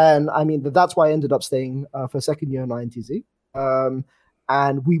 And I mean, that's why I ended up staying for a second year in INTZ.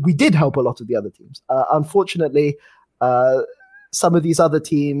 And we did help a lot of the other teams. Unfortunately, some of these other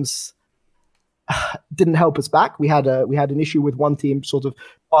teams didn't help us back. We had an issue with one team, sort of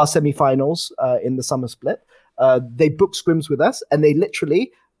our semifinals in the summer split. They booked scrims with us, and they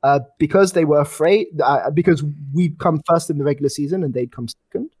literally, because they were afraid, because we'd come first in the regular season and they'd come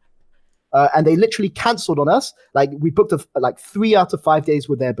second, and they literally cancelled on us. Like, we booked 3 out of 5 days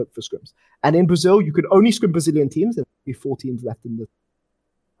were there booked for scrims. And in Brazil, you could only scrim Brazilian teams. There'd be 4 teams left in the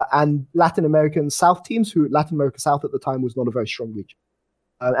and Latin American South teams, who Latin America South at the time was not a very strong region.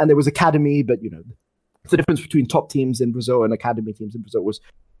 And there was academy, but the difference between top teams in Brazil and academy teams in Brazil was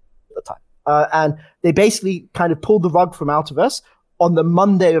at the time. And they basically kind of pulled the rug from out of us on the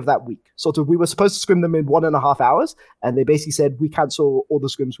Monday of that week. Sort of, we were supposed to scrim them in 1.5 hours, and they basically said, we cancel all the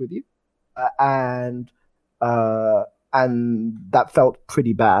scrims with you. And that felt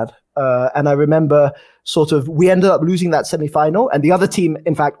pretty bad. And I remember we ended up losing that semifinal, and the other team,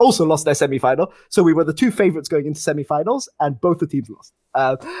 in fact, also lost their semifinal. So we were the 2 favorites going into semifinals, and both the teams lost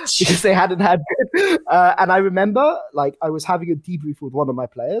because they hadn't had good. And I remember, I was having a debrief with one of my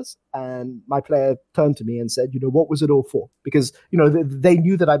players, and my player turned to me and said, what was it all for? Because, they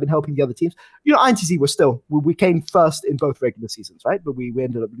knew that I'd been helping the other teams. INTZ was still, we came first in both regular seasons, right? But we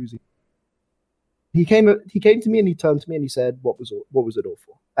ended up losing. He came to me and he turned to me and he said, what was it all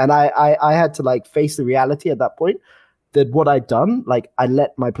for? And I had to face the reality at that point that what I'd done, I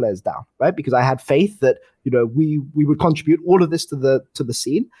let my players down, right? Because I had faith that, we would contribute all of this to the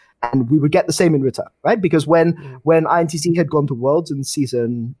scene, and we would get the same in return, right? Because when INTZ had gone to Worlds in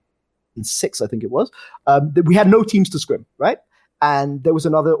season 6, I think it was, we had no teams to scrim, right? And there was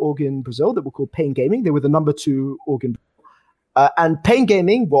another org in Brazil that were called Pain Gaming. They were the number 2 org in Brazil. And Pain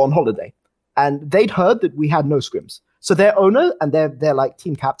Gaming were on holiday. And they'd heard that we had no scrims. So their owner and their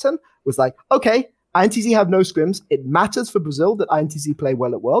team captain was like, okay, INTZ have no scrims. It matters for Brazil that INTZ play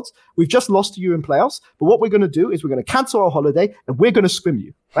well at Worlds. We've just lost to you in playoffs. But what we're going to do is we're going to cancel our holiday and we're going to scrim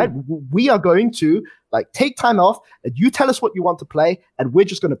you, right? We are going to take time off, and you tell us what you want to play, and we're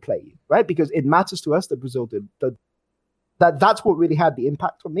just going to play you, right? Because it matters to us that Brazil did. That's what really had the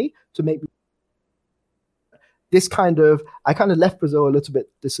impact on me to make me I kind of left Brazil a little bit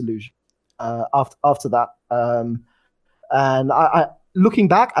disillusioned. After that, and I looking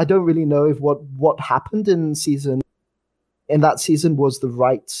back, I don't really know if what happened in that season was the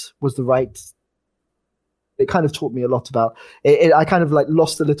right. It kind of taught me a lot about it. I kind of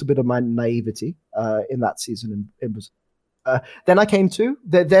lost a little bit of my naivety in that season in Brazil. Then I came to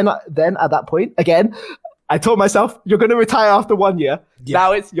then at that point again. I told myself, you're going to retire after 1 year. Yeah.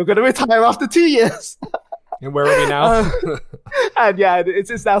 Now you're going to retire after 2 years. And where are we now? And yeah,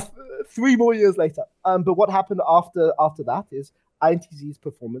 it's now 3 more years later. But what happened after that is INTZ's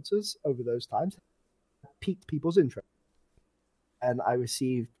performances over those times piqued people's interest. And I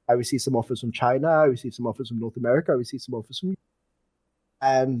received some offers from China. I received some offers from North America. I received some offers from.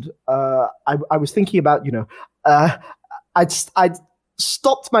 And I was thinking about, I'd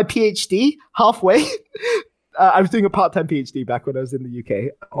stopped my PhD halfway. I was doing a part-time PhD back when I was in the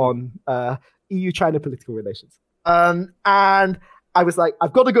UK on EU-China political relations. And I was like,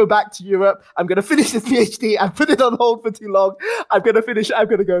 I've got to go back to Europe. I'm going to finish this PhD. I've put it on hold for too long. I'm going to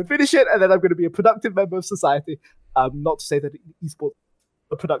go and finish it, and then I'm going to be a productive member of society. Not to say that esports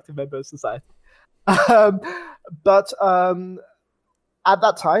is a productive member of society. But at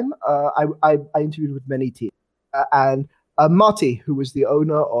that time, I interviewed with many teams. And Marty, who was the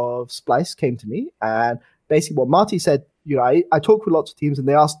owner of Splice, came to me. And basically what Marty said, I talked with lots of teams, and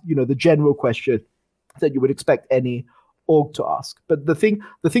they asked, the general question that you would expect any org to ask. But the thing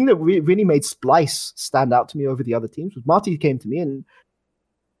that really made Splice stand out to me over the other teams was Marty came to me and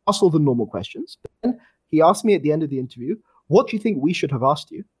asked all the normal questions. But then he asked me at the end of the interview, what do you think we should have asked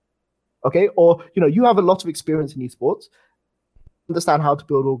you? Okay, or, you have a lot of experience in esports, understand how to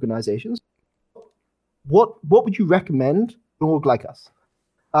build organizations. What would you recommend an org like us?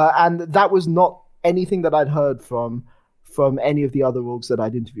 And that was not anything that I'd heard from any of the other orgs that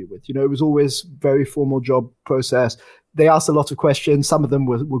I'd interviewed with. It was always very formal job process. They asked a lot of questions. Some of them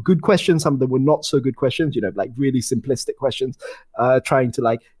were good questions. Some of them were not so good questions, really simplistic questions, trying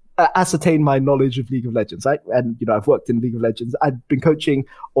to ascertain my knowledge of League of Legends, right? And, I've worked in League of Legends. I've been coaching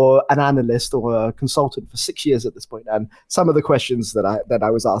or an analyst or a consultant for 6 years at this point. And some of the questions that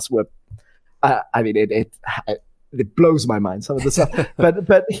I was asked were, it blows my mind, some of the stuff.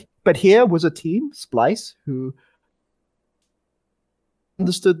 But here was a team, Splice, who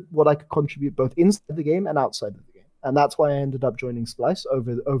understood what I could contribute both inside the game and outside of the game. And that's why I ended up joining Splyce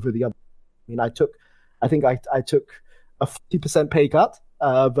over the other. I mean, I took a 50% pay cut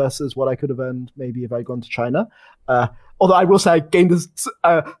versus what I could have earned maybe if I'd gone to China. Although I will say I gained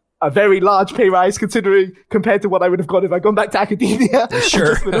a very large pay rise compared to what I would have got if I'd gone back to academia.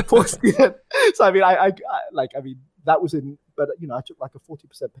 Sure. Just been a poor student. So I mean, I that was in, but I took like a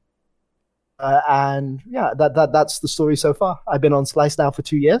 40% pay. And yeah, that's the story so far. I've been on Splyce now for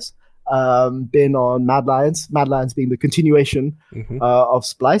 2 years. Been on Mad Lions being the continuation of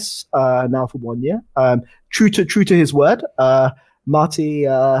Splyce now for 1 year. True to his word, Marty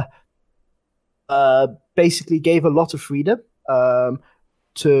basically gave a lot of freedom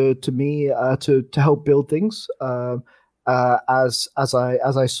to me to help build things as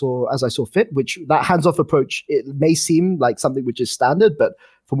I saw fit. Which that hands-off approach, it may seem like something which is standard, but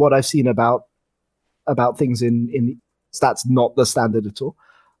from what I've seen about things in that's not the standard at all.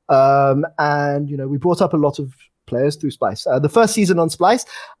 And we brought up a lot of players through Splyce. The first season on Splyce,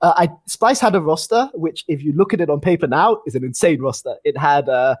 Splyce had a roster which, if you look at it on paper now, is an insane roster. It had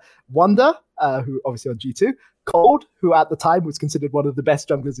Wonder, who obviously on G2, Cold, who at the time was considered one of the best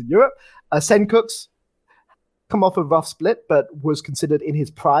junglers in Europe, Sencux, come off a rough split, but was considered in his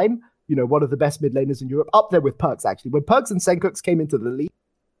prime, one of the best mid laners in Europe, up there with Perkz actually. When Perkz and Sencux came into the league,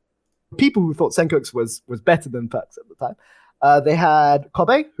 people who thought Sencux was better than Perkz at the time. They had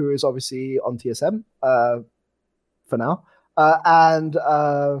Kobe, who is obviously on TSM for now, and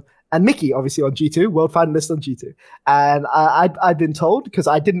Mickey, obviously on G2, world finalist on G2. And I'd been told, because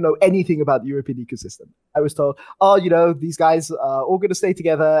I didn't know anything about the European ecosystem, I was told, these guys are all going to stay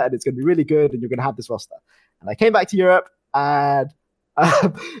together and it's going to be really good and you're going to have this roster. And I came back to Europe and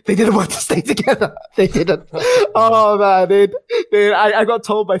they didn't want to stay together. They didn't. Oh man, I got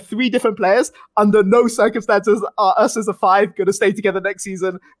told by 3 different players, under no circumstances are us as a 5 going to stay together next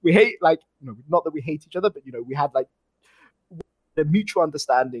season. We hate, not that we hate each other, but we had a mutual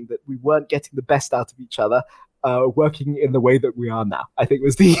understanding that we weren't getting the best out of each other, working in the way that we are now, I think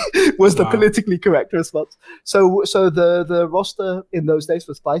was the politically correct response. So the roster in those days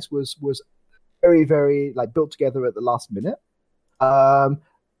for Splyce was very, very built together at the last minute.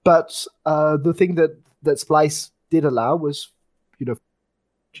 But the thing that Splyce did allow was,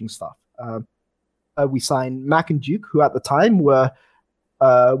 coaching stuff. We signed Mac and Duke, who at the time were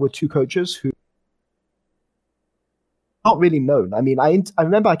 2 coaches who not really known. I mean, I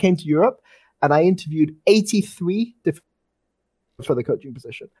remember I came to Europe and I interviewed 83 different for the coaching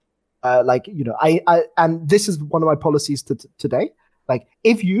position. I and this is one of my policies today.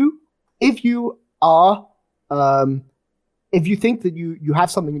 If you think that you have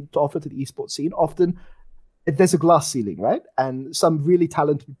something to offer to the esports scene, often there's a glass ceiling, right? And some really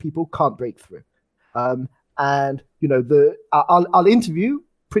talented people can't break through. I'll interview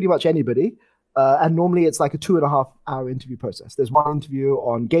pretty much anybody. And normally it's like a 2.5-hour interview process. There's one interview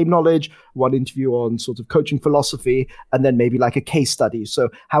on game knowledge, one interview on sort of coaching philosophy, and then maybe like a case study. So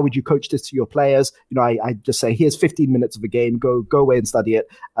how would you coach this to your players? I just say, here's 15 minutes of a game, go away and study it.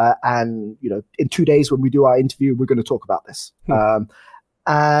 And in 2 days when we do our interview, we're going to talk about this.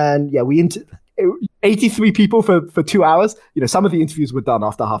 And yeah, 83 people for 2 hours. Some of the interviews were done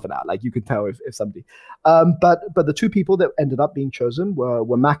after half an hour. You could tell if somebody. But the 2 people that ended up being chosen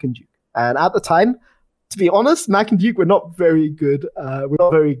were Mac and Duke. And at the time, to be honest, Mac and Duke were not very good. Were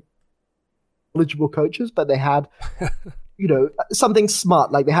not very knowledgeable coaches, but they had, something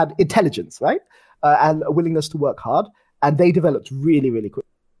smart. They had intelligence, right? And a willingness to work hard. And they developed really, really quick.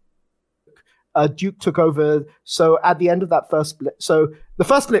 Duke took over. So at the end of that first split, so the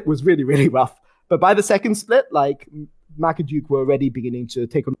first split was really, really rough. But by the second split, Mac and Duke were already beginning to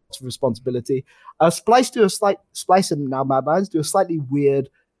take on lots of responsibility. Splyce and now Mad Lions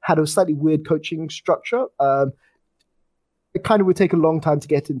had a slightly weird coaching structure. It kind of would take a long time to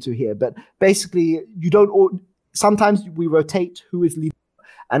get into here, but basically sometimes we rotate who is leading.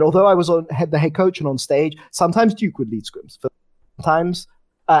 And although I was the head coach and on stage, sometimes Duke would lead scrims. Sometimes,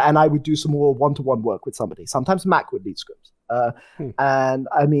 and I would do some more one-to-one work with somebody. Sometimes Mac would lead scrims. And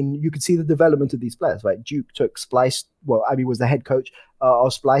I mean, you could see the development of these players, right? Duke took Splyce, was the head coach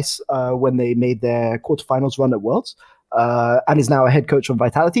of Splyce when they made their quarterfinals run at Worlds. And is now a head coach on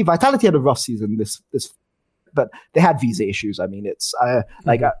Vitality. Vitality had a rough season this, but they had visa issues. I mean, it's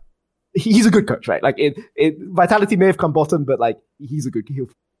he's a good coach, right? Vitality may have come bottom, but he's a good.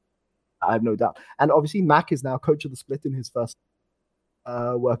 I have no doubt. And obviously, Mac is now coach of the split in his first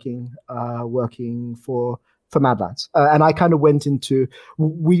working for Mad Lions. And I kind of went into.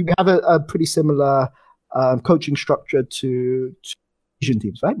 We have a pretty similar coaching structure to Asian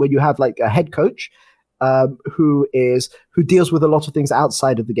teams, right? Where you have a head coach. who deals with a lot of things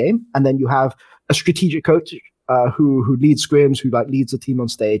outside of the game, and then you have a strategic coach who leads scrims, who like leads the team on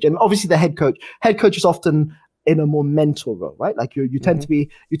stage, and obviously the head coach. Head coach is often in a more mentor role, right? Like you tend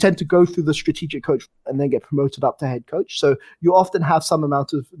to go through the strategic coach and then get promoted up to head coach. So you often have some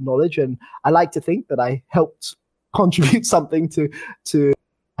amount of knowledge, and I like to think that I helped contribute something to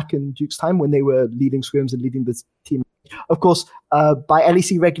back in Duke's time when they were leading scrims and leading the team. Of course, by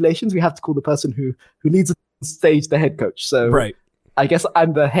LEC regulations, we have to call the person who leads the stage the head coach. So right. I guess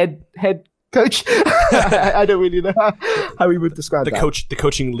I'm the head coach. I don't really know how we would describe the that. Coach, the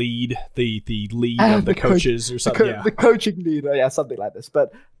coaching lead, the lead of the coaches or something. The coaching leader, yeah, something like this.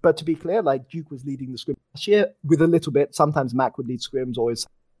 But to be clear, like Duke was leading the scrim last year with a little bit. Sometimes Mac would lead scrims, always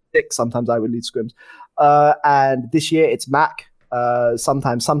six. Sometimes I would lead scrims. And this year it's Mac.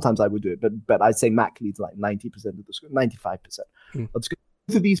 Sometimes I would do it, but I'd say Mac leads like 90% of the scrim, 95%. Let's go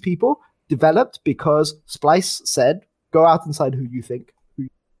to these people developed because Splyce said, go out inside who you think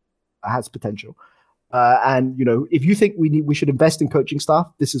has potential. And, you know, if you think we should invest in coaching staff,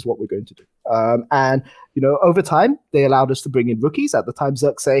 this is what we're going to do. And, you know, over time, they allowed us to bring in rookies. At the time,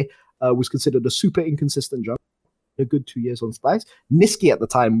 Xerxes was considered a super inconsistent jumper. A good 2 years on Splyce. Nisqy at the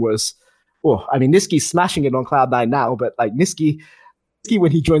time was, Nisqy's smashing it on Cloud9 now, but like Nisqy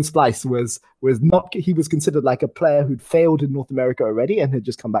when he joined Splyce was not, he was considered like a player who'd failed in North America already and had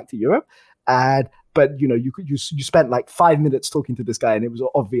just come back to Europe. But you know, you spent like 5 minutes talking to this guy, and it was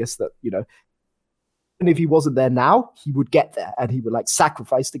obvious that, you know, and if he wasn't there now, he would get there, and he would like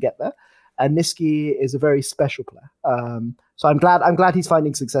sacrifice to get there. And Nisqy is a very special player. So I'm glad he's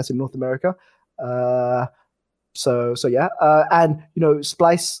finding success in North America. So yeah, and you know,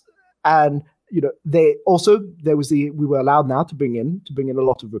 Splyce, and you know, we were allowed now to bring in a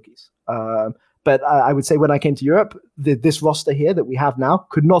lot of rookies. But I would say when I came to Europe, this roster here that we have now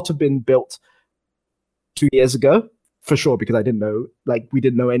could not have been built 2 years ago, for sure, because we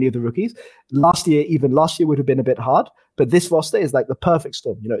didn't know any of the rookies. Last year would have been a bit hard, but this roster is like the perfect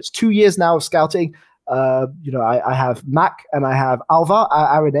storm. You know, it's 2 years now of scouting. You know, I have Mac and I have Alva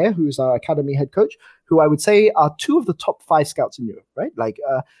Aranea, who is our academy head coach, who I would say are two of the top 5 scouts in Europe, right? Like,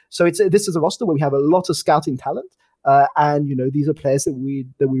 so this is a roster where we have a lot of scouting talent, and you know, these are players that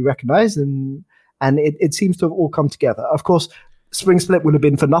we recognize, and it seems to have all come together. Of course, Spring Split would have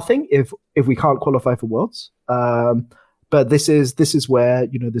been for nothing if we can't qualify for Worlds. But this is where,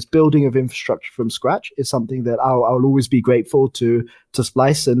 you know, this building of infrastructure from scratch is something that I'll always be grateful to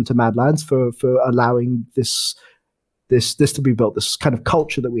Splyce and to Mad Lions for allowing this to be built, this kind of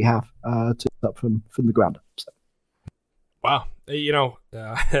culture that we have to up from the ground up. So. Wow, you know,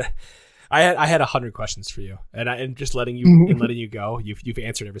 I had 100 questions for you, and just letting you go, you've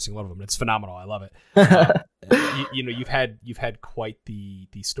answered every single one of them. It's phenomenal. I love it. You know, you've had quite the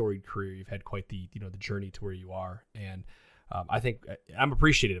storied career. You've had quite the journey to where you are, and I think I'm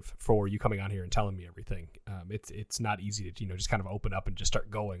appreciative for you coming on here and telling me everything. It's not easy to, you know, just kind of open up and just start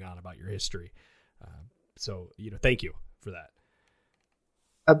going on about your history. So, you know, thank you for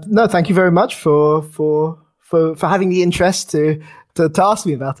that. No, thank you very much for having the interest to ask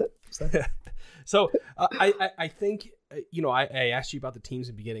me about it. So I think, you know, I asked you about the teams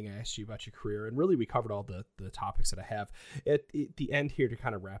in the beginning. I asked you about your career, and really we covered all the topics that I have. At the end here, to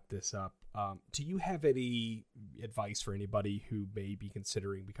kind of wrap this up, do you have any advice for anybody who may be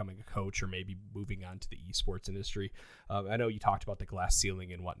considering becoming a coach or maybe moving on to the esports industry? I know you talked about the glass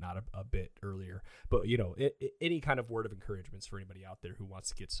ceiling and whatnot a bit earlier, but, you know, any kind of word of encouragements for anybody out there who wants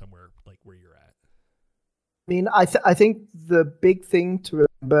to get somewhere like where you're at? I mean, I think the big thing to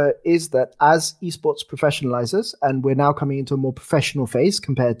remember is that as esports professionalizes, and we're now coming into a more professional phase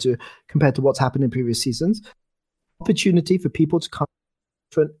compared to what's happened in previous seasons, opportunity for people to come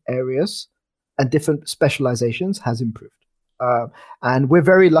from different areas and different specializations has improved. And we're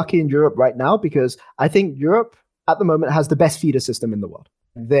very lucky in Europe right now, because I think Europe at the moment has the best feeder system in the world.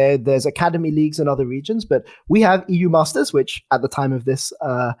 There's academy leagues in other regions, but we have EU Masters, which at the time of this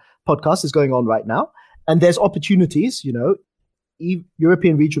podcast is going on right now. And there's opportunities, you know,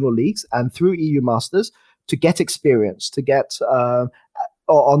 European regional leagues and through EU Masters to get experience, to get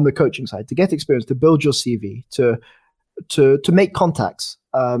on the coaching side, to get experience, to build your CV, to make contacts.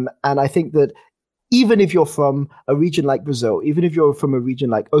 And I think that even if you're from a region like Brazil, even if you're from a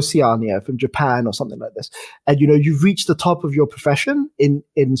region like Oceania, from Japan or something like this, and you know, you've reached the top of your profession in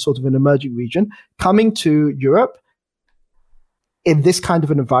sort of an emerging region, coming to Europe in this kind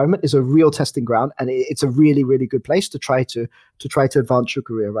of an environment is a real testing ground, and it's a really, really good place to try to advance your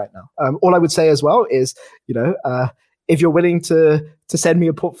career right now. All I would say as well is, you know, if you're willing to send me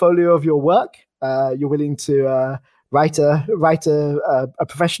a portfolio of your work, you're willing to write a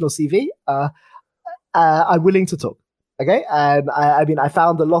professional CV. I'm willing to talk. Okay, and I mean, I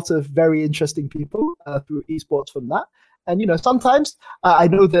found a lot of very interesting people through esports from that. And sometimes I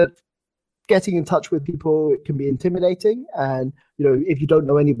know that getting in touch with people, it can be intimidating, and if you don't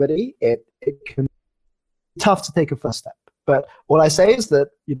know anybody, it can be tough to take a first step. But what I say is that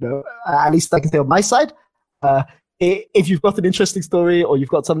at least I can say on my side, if you've got an interesting story or you've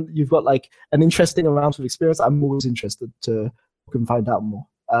got like an interesting amount of experience, I'm always interested to find out more.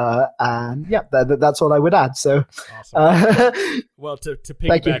 And yeah, that's all I would add. So, awesome. Well, to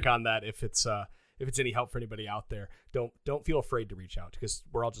piggyback on that, if it's any help for anybody out there, don't feel afraid to reach out, because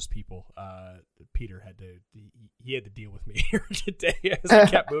we're all just people. Peter had to deal with me here today as we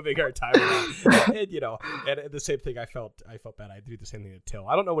kept moving our time around. And the same thing, I felt bad. I do the same thing to Till.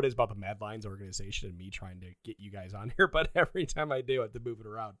 I don't know what it is about the Mad Lions organization and me trying to get you guys on here, but every time I do, I have to move it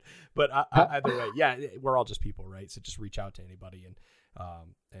around. But either way, yeah, we're all just people, right? So just reach out to anybody, and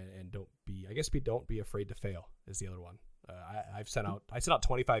don't be afraid to fail is the other one. I sent out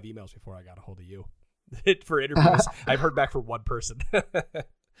 25 emails before I got a hold of you for interviews. I've heard back from one person.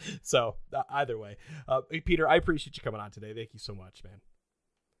 So either way, Peter, I appreciate you coming on today. Thank you so much, man.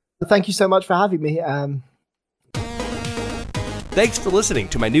 Thank you so much for having me. Thanks for listening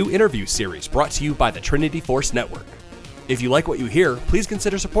to my new interview series brought to you by the Trinity Force Network. If you like what you hear, please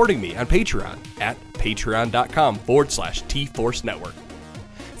consider supporting me on Patreon at patreon.com/TForce Network.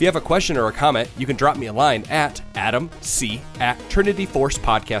 If you have a question or a comment, you can drop me a line at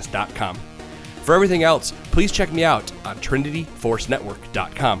adamc@trinityforcepodcast.com. For everything else, please check me out on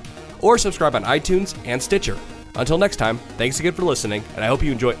trinityforcenetwork.com or subscribe on iTunes and Stitcher. Until next time, thanks again for listening, and I hope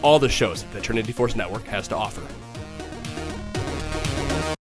you enjoy all the shows that the Trinity Force Network has to offer.